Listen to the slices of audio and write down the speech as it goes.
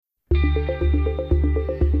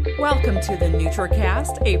Welcome to the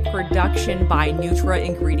NutraCast, a production by Nutra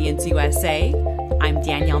Ingredients USA. I'm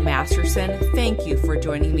Danielle Masterson. Thank you for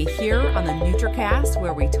joining me here on the NutraCast,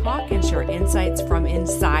 where we talk and share insights from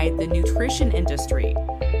inside the nutrition industry.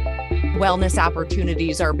 Wellness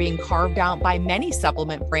opportunities are being carved out by many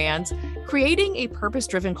supplement brands, creating a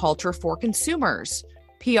purpose-driven culture for consumers.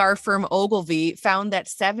 PR firm Ogilvy found that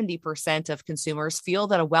 70% of consumers feel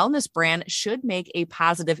that a wellness brand should make a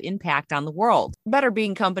positive impact on the world. Better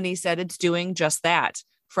Being Company said it's doing just that,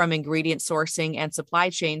 from ingredient sourcing and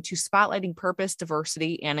supply chain to spotlighting purpose,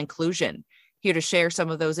 diversity, and inclusion. Here to share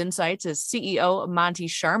some of those insights is CEO Monty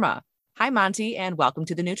Sharma. Hi, Monty, and welcome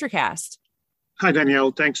to the NutraCast. Hi,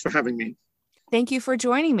 Danielle. Thanks for having me. Thank you for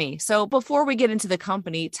joining me. So before we get into the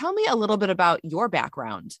company, tell me a little bit about your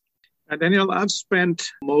background. Danielle, I've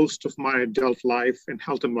spent most of my adult life in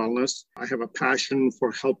health and wellness. I have a passion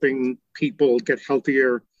for helping people get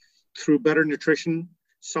healthier through better nutrition,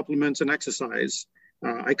 supplements, and exercise.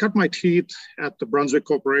 I cut my teeth at the Brunswick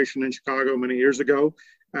Corporation in Chicago many years ago,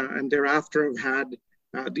 and thereafter I've had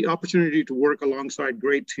the opportunity to work alongside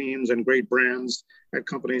great teams and great brands at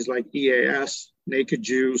companies like EAS, Naked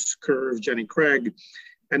Juice, Curve, Jenny Craig,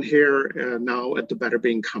 and here now at the Better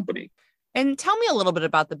Being Company. And tell me a little bit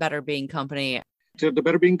about the Better Being Company. The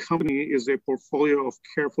Better Being Company is a portfolio of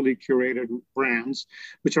carefully curated brands,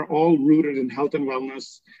 which are all rooted in health and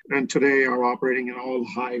wellness, and today are operating in all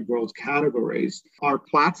high growth categories. Our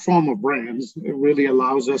platform of brands really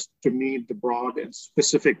allows us to meet the broad and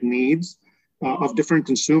specific needs of different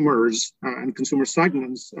consumers and consumer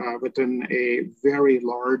segments within a very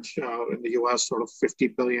large, in the US, sort of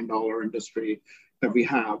 $50 billion industry that we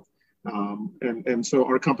have. And so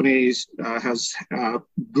our companies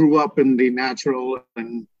grew up in the natural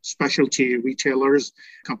and specialty retailers,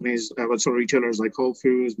 companies, retailers like Whole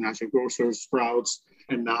Foods, Natural Grocers, Sprouts,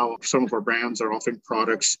 and now some of our brands are offering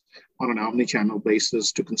products on an omni-channel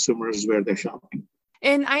basis to consumers where they're shopping.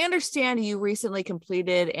 And I understand you recently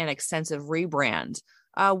completed an extensive rebrand.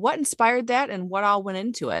 What inspired that and what all went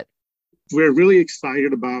into it? We're really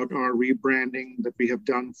excited about our rebranding that we have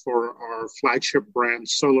done for our flagship brand,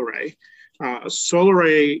 Solaray.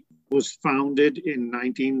 Solaray was founded in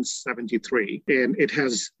 1973, and it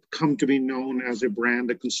has come to be known as a brand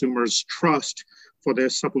that consumers trust for their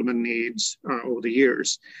supplement needs over the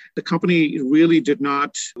years. The company really did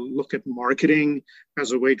not look at marketing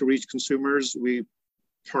as a way to reach consumers. We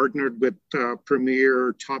partnered with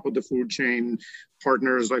premier top of the food chain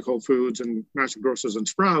partners like Whole Foods and Natural Grocers and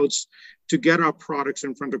Sprouts to get our products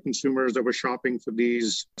in front of consumers that were shopping for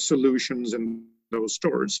these solutions in those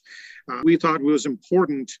stores. We thought it was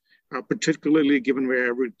important, particularly given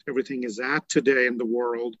where everything is at today in the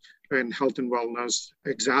world and health and wellness,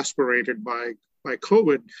 exasperated by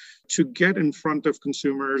COVID, to get in front of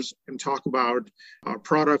consumers and talk about our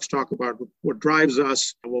products, talk about what drives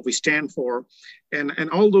us, what we stand for. And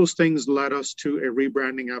all those things led us to a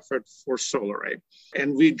rebranding effort for Solaray.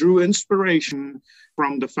 And we drew inspiration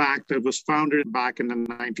from the fact that it was founded back in the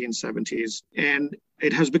 1970s. And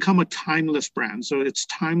it has become a timeless brand. So its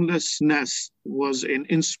timelessness was an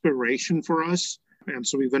inspiration for us. And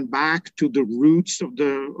so we went back to the roots of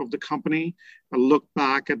the company, looked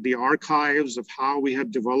back at the archives of how we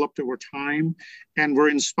had developed over time, and were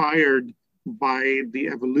inspired by the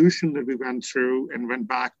evolution that we went through and went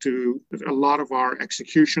back to a lot of our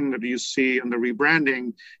execution that you see in the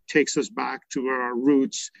rebranding takes us back to our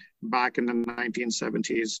roots back in the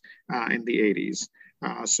 1970s and the 80s.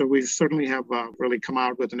 So we certainly have really come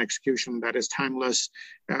out with an execution that is timeless.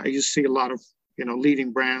 You see a lot of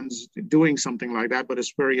leading brands doing something like that, but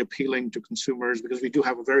it's very appealing to consumers because we do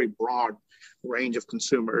have a very broad range of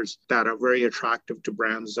consumers that are very attractive to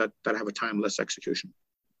brands that have a timeless execution.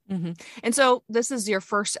 Mm-hmm. And so this is your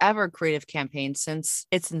first ever creative campaign since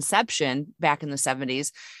its inception back in the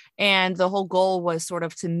 70s. And the whole goal was sort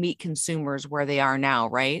of to meet consumers where they are now,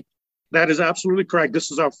 right? That is absolutely correct.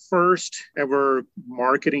 This is our first ever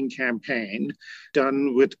marketing campaign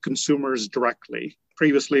done with consumers directly.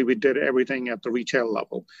 Previously, we did everything at the retail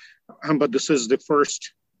level, but this is the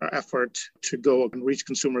first effort to go and reach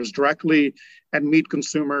consumers directly and meet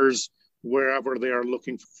consumers wherever they are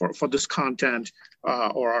looking for this content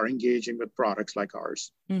or are engaging with products like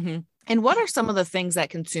ours. Mm-hmm. And what are some of the things that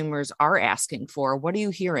consumers are asking for? What are you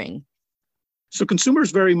hearing? So consumers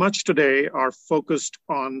very much today are focused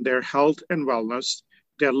on their health and wellness.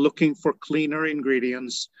 They're looking for cleaner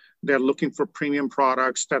ingredients. They're looking for premium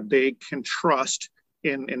products that they can trust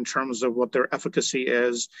in terms of what their efficacy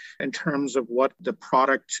is, in terms of what the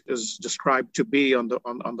product is described to be on the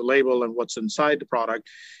label and what's inside the product.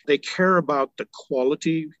 They care about the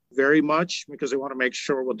quality very much because they want to make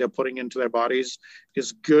sure what they're putting into their bodies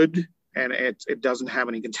is good and it doesn't have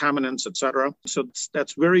any contaminants, et cetera. So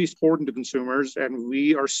that's very important to consumers. And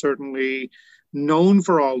we are certainly known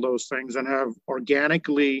for all those things and have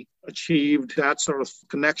organically achieved that sort of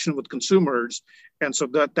connection with consumers. And so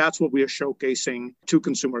that's what we are showcasing to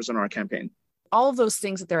consumers in our campaign. All of those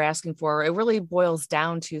things that they're asking for, it really boils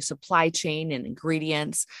down to supply chain and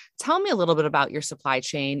ingredients. Tell me a little bit about your supply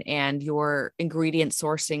chain and your ingredient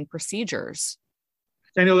sourcing procedures.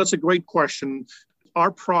 Daniel, that's a great question.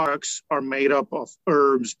 Our products are made up of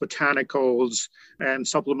herbs, botanicals, and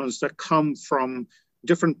supplements that come from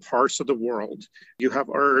different parts of the world. You have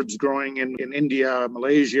herbs growing in India,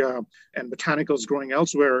 Malaysia, and botanicals growing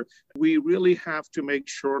elsewhere. We really have to make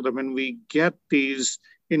sure that when we get these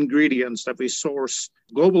ingredients that we source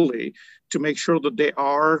globally, to make sure that they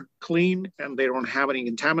are clean and they don't have any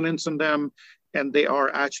contaminants in them, and they are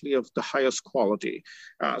actually of the highest quality.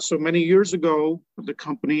 So many years ago, the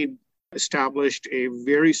company established a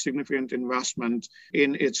very significant investment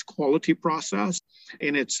in its quality process,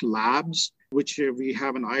 in its labs, which we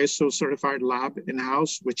have an ISO certified lab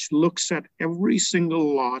in-house, which looks at every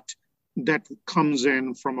single lot that comes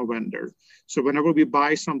in from a vendor. So whenever we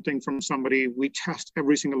buy something from somebody, we test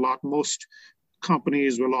every single lot. Most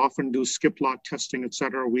companies will often do skip lot testing, et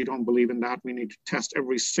cetera. We don't believe in that. We need to test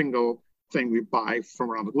every single thing we buy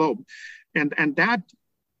from around the globe. And that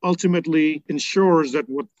ultimately ensures that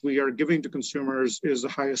what we are giving to consumers is the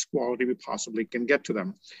highest quality we possibly can get to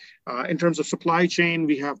them. In terms of supply chain,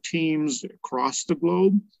 we have teams across the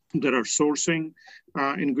globe that are sourcing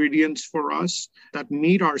ingredients for us that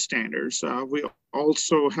meet our standards. We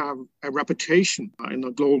also have a reputation in the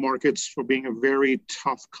global markets for being a very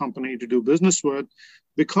tough company to do business with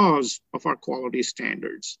because of our quality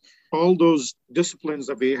standards. All those disciplines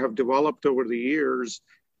that we have developed over the years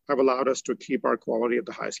have allowed us to keep our quality at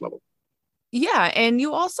the highest level. Yeah. And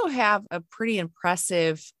you also have a pretty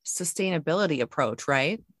impressive sustainability approach,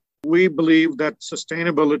 right? We believe that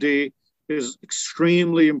sustainability is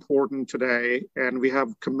extremely important today, and we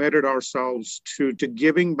have committed ourselves to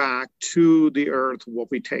giving back to the earth what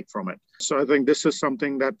we take from it. So I think this is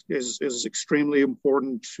something that is extremely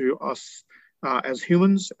important to us as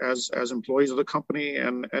humans, as employees of the company,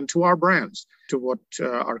 and to our brands, to what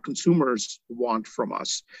our consumers want from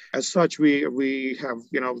us. As such, we have,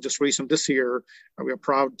 just recent this year, we are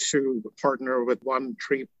proud to partner with One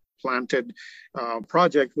Tree Planted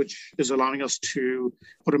project, which is allowing us to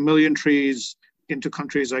put 1 million trees into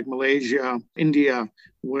countries like Malaysia, India,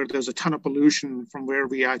 where there's a ton of pollution from where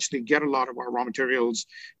we actually get a lot of our raw materials.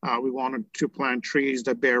 We wanted to plant trees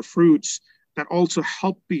that bear fruits that also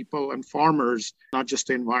help people and farmers, not just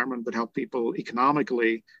the environment, but help people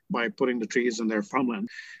economically by putting the trees in their farmland.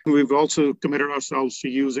 We've also committed ourselves to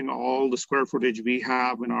using all the square footage we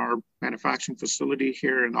have in our manufacturing facility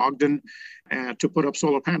here in Ogden to put up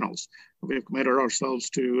solar panels. We've committed ourselves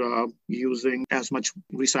to using as much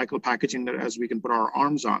recycled packaging as we can put our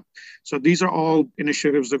arms on. So these are all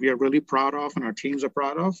initiatives that we are really proud of and our teams are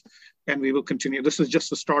proud of. And we will continue. This is just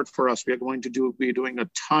the start for us. We are going to be doing a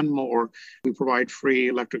ton more. We provide free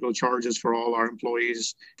electrical charges for all our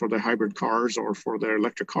employees for their hybrid cars or for their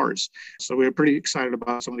electric cars. So we're pretty excited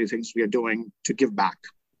about some of the things we are doing to give back.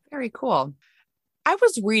 Very cool. I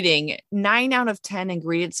was reading 9 out of 10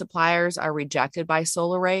 ingredient suppliers are rejected by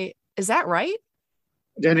Solaray. Is that right?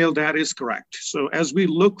 Daniel, that is correct. So as we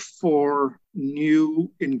look for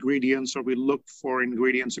new ingredients or we look for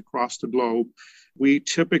ingredients across the globe, we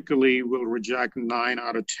typically will reject 9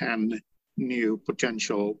 out of 10 new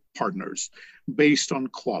potential partners based on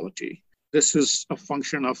quality. This is a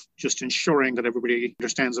function of just ensuring that everybody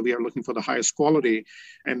understands that we are looking for the highest quality.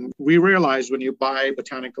 And we realize when you buy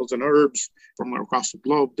botanicals and herbs from across the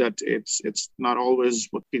globe that it's not always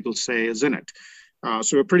what people say is in it.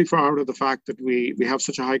 So we're pretty proud of the fact that we have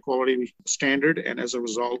such a high quality standard. And as a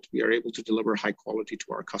result, we are able to deliver high quality to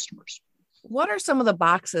our customers. What are some of the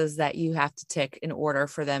boxes that you have to tick in order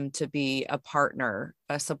for them to be a partner,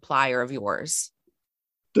 a supplier of yours?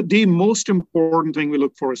 The most important thing we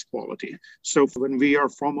look for is quality. So when we are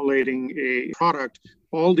formulating a product,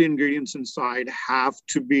 all the ingredients inside have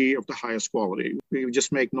to be of the highest quality. We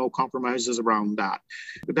just make no compromises around that.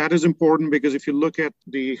 That is important because if you look at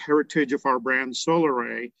the heritage of our brand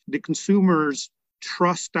Solaray, the consumers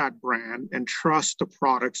trust that brand and trust the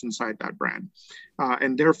products inside that brand.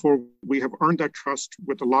 And therefore, we have earned that trust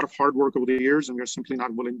with a lot of hard work over the years, and we're simply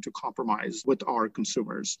not willing to compromise with our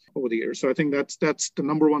consumers over the years. So I think that's the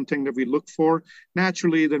number one thing that we look for.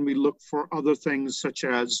 Naturally, then we look for other things such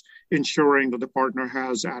as ensuring that the partner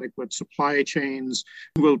has adequate supply chains,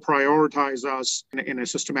 will prioritize us in a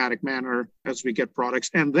systematic manner as we get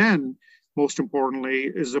products. And then, most importantly,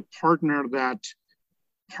 is a partner that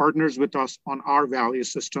partners with us on our value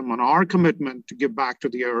system, on our commitment to give back to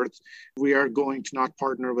the earth. We are going to not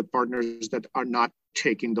partner with partners that are not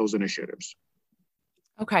taking those initiatives.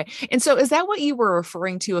 Okay. And so is that what you were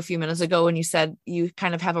referring to a few minutes ago when you said you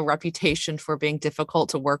kind of have a reputation for being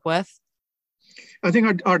difficult to work with? I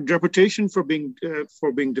think our reputation for being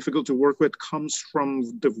difficult to work with comes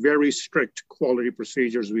from the very strict quality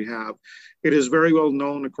procedures we have. It is very well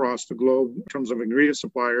known across the globe in terms of ingredient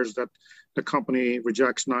suppliers that the company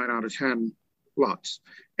rejects 9 out of 10 lots.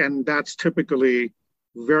 And that's typically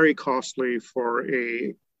very costly for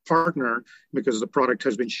a partner because the product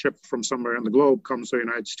has been shipped from somewhere in the globe, comes to the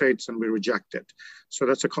United States, and we reject it. So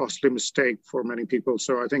that's a costly mistake for many people.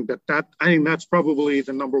 So I think that's probably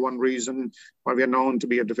the number one reason why we are known to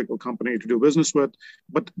be a difficult company to do business with.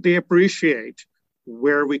 But they appreciate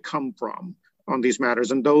where we come from on these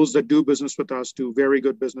matters. And those that do business with us do very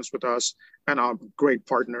good business with us and are great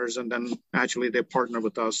partners. And then actually they partner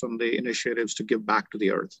with us on the initiatives to give back to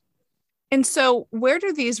the earth. And so where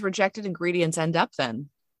do these rejected ingredients end up then?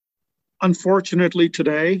 Unfortunately,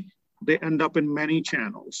 today, they end up in many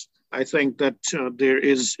channels. I think that there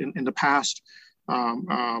is, in the past,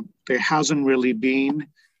 there hasn't really been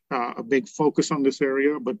a big focus on this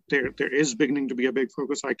area, but there is beginning to be a big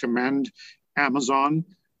focus. I commend Amazon,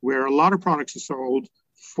 where a lot of products are sold,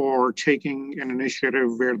 for taking an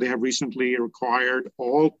initiative where they have recently required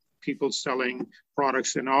all people selling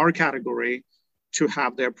products in our category to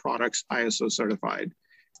have their products ISO certified.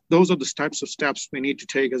 Those are the types of steps we need to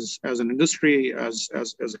take as an industry, as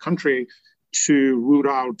a country, to root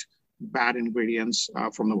out bad ingredients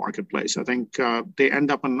from the marketplace. I think they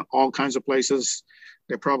end up in all kinds of places.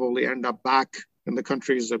 They probably end up back in the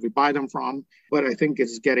countries that we buy them from. But I think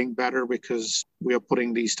it's getting better because we are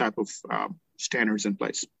putting these type of standards in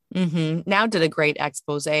place. Mm-hmm. Now did a great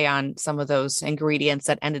expose on some of those ingredients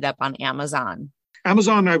that ended up on Amazon.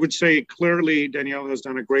 Amazon, I would say clearly, Danielle has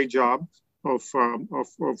done a great job of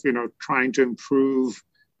trying to improve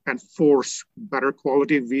and force better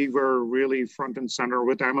quality. We were really front and center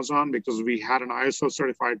with Amazon because we had an ISO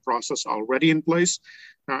certified process already in place.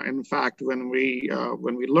 In fact, when we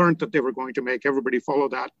learned that they were going to make everybody follow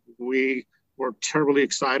that, we were terribly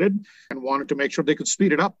excited and wanted to make sure they could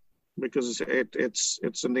speed it up because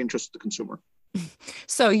it's in the interest of the consumer.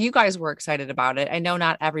 So you guys were excited about it. I know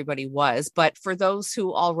not everybody was, but for those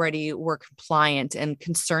who already were compliant and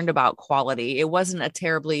concerned about quality, it wasn't a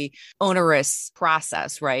terribly onerous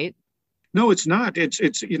process, right? No, it's not. It's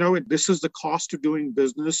this is the cost of doing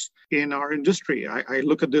business in our industry. I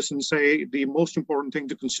look at this and say the most important thing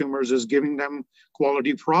to consumers is giving them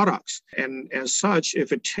quality products. And as such,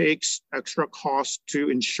 if it takes extra cost to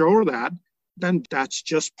ensure that, then that's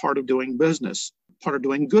just part of doing business, part of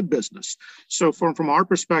doing good business. So from our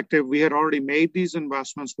perspective, we had already made these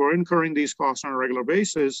investments. We're incurring these costs on a regular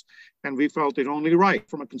basis, and we felt it only right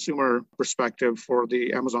from a consumer perspective for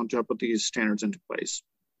the Amazon to put these standards into place.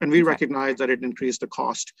 And we recognize that it increased the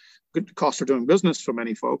cost of doing business for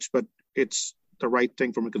many folks, but it's the right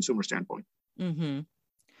thing from a consumer standpoint. Mm-hmm.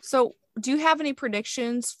 So do you have any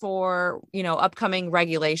predictions for, upcoming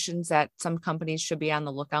regulations that some companies should be on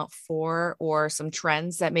the lookout for, or some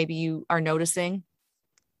trends that maybe you are noticing?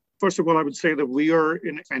 First of all, I would say that we are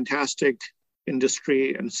in a fantastic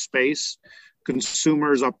industry and space.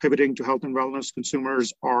 Consumers are pivoting to health and wellness.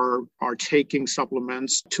 Consumers are taking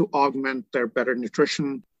supplements to augment their better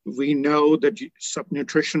nutrition. We know that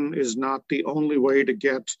nutrition is not the only way to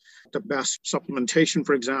get the best supplementation.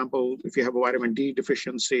 For example, if you have a vitamin D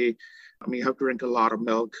deficiency, you have to drink a lot of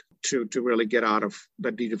milk to really get out of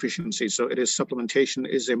that D deficiency. So supplementation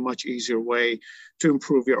is a much easier way to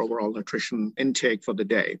improve your overall nutrition intake for the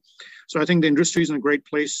day. So I think the industry is in a great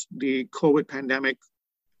place. The COVID pandemic,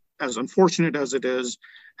 as unfortunate as it is,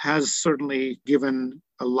 has certainly given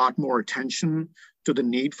a lot more attention to the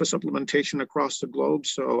need for supplementation across the globe.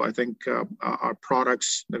 So I think our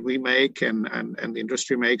products that we make and the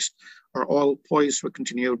industry makes are all poised for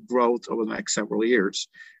continued growth over the next several years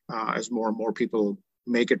as more and more people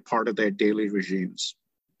make it part of their daily regimes.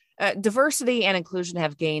 Diversity and inclusion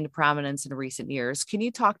have gained prominence in recent years. Can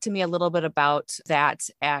you talk to me a little bit about that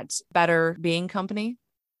at Better Being Company?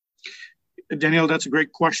 Danielle, that's a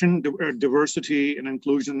great question. Diversity and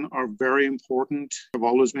inclusion are very important, have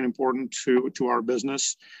always been important to our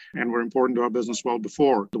business, and were important to our business well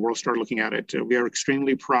before the world started looking at it. We are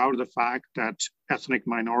extremely proud of the fact that ethnic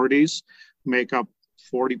minorities make up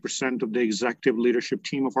 40% of the executive leadership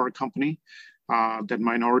team of our company, that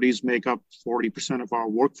minorities make up 40% of our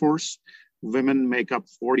workforce, women make up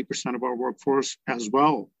 40% of our workforce, as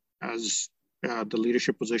well as the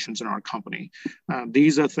leadership positions in our company.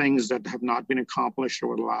 These are things that have not been accomplished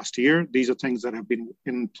over the last year. These are things that have been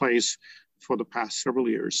in place for the past several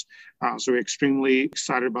years. So we're extremely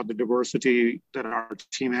excited about the diversity that our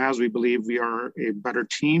team has. We believe we are a better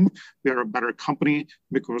team. We are a better company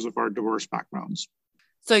because of our diverse backgrounds.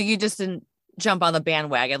 So you just didn't jump on the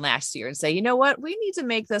bandwagon last year and say, you know what, we need to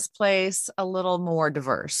make this place a little more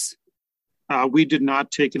diverse. We did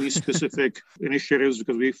not take any specific initiatives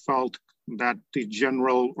because we felt that the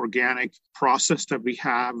general organic process that we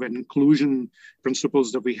have and inclusion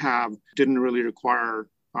principles that we have didn't really require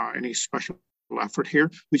any special effort here.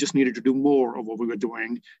 We just needed to do more of what we were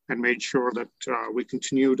doing and made sure that we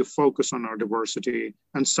continue to focus on our diversity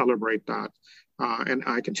and celebrate that. And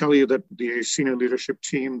I can tell you that the senior leadership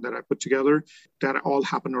team that I put together, that all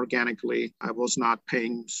happened organically. I was not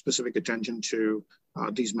paying specific attention to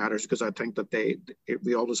these matters because I think that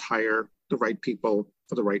we always hire the right people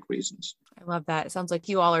for the right reasons. I love that. It sounds like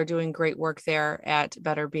you all are doing great work there at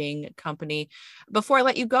Better Being Company. Before I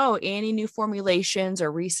let you go, any new formulations or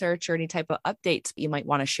research or any type of updates you might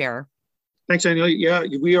want to share? Thanks, Daniel. Yeah,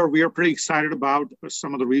 we are pretty excited about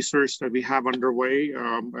some of the research that we have underway.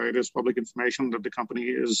 It is public information that the company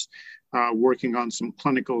is working on some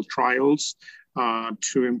clinical trials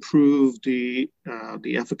to improve the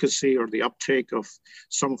efficacy or the uptake of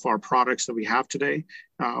some of our products that we have today.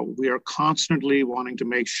 We are constantly wanting to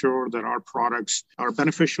make sure that our products are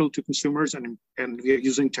beneficial to consumers, and we are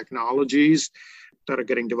using technologies that are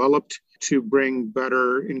getting developed to bring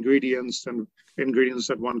better ingredients and ingredients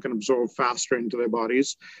that one can absorb faster into their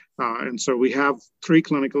bodies. And so we have 3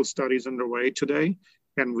 clinical studies underway today.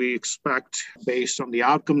 And we expect, based on the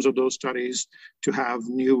outcomes of those studies, to have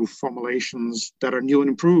new formulations that are new and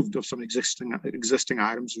improved of some existing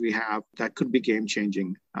items we have that could be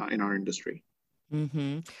game-changing in our industry.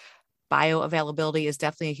 Mm-hmm. Bioavailability is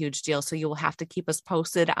definitely a huge deal. So you will have to keep us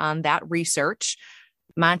posted on that research.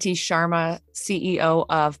 Monty Sharma, CEO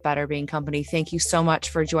of Better Being Company, thank you so much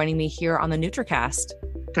for joining me here on the NutraCast.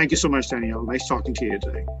 Thank you so much, Danielle. Nice talking to you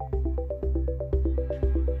today.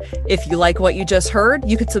 If you like what you just heard,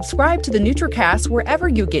 you could subscribe to the NutraCast wherever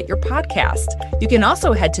you get your podcast. You can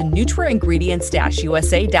also head to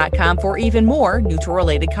nutraingredients-usa.com for even more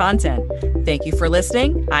Nutra-related content. Thank you for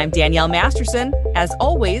listening. I'm Danielle Masterson. As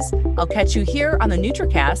always, I'll catch you here on the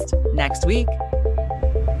NutraCast next week.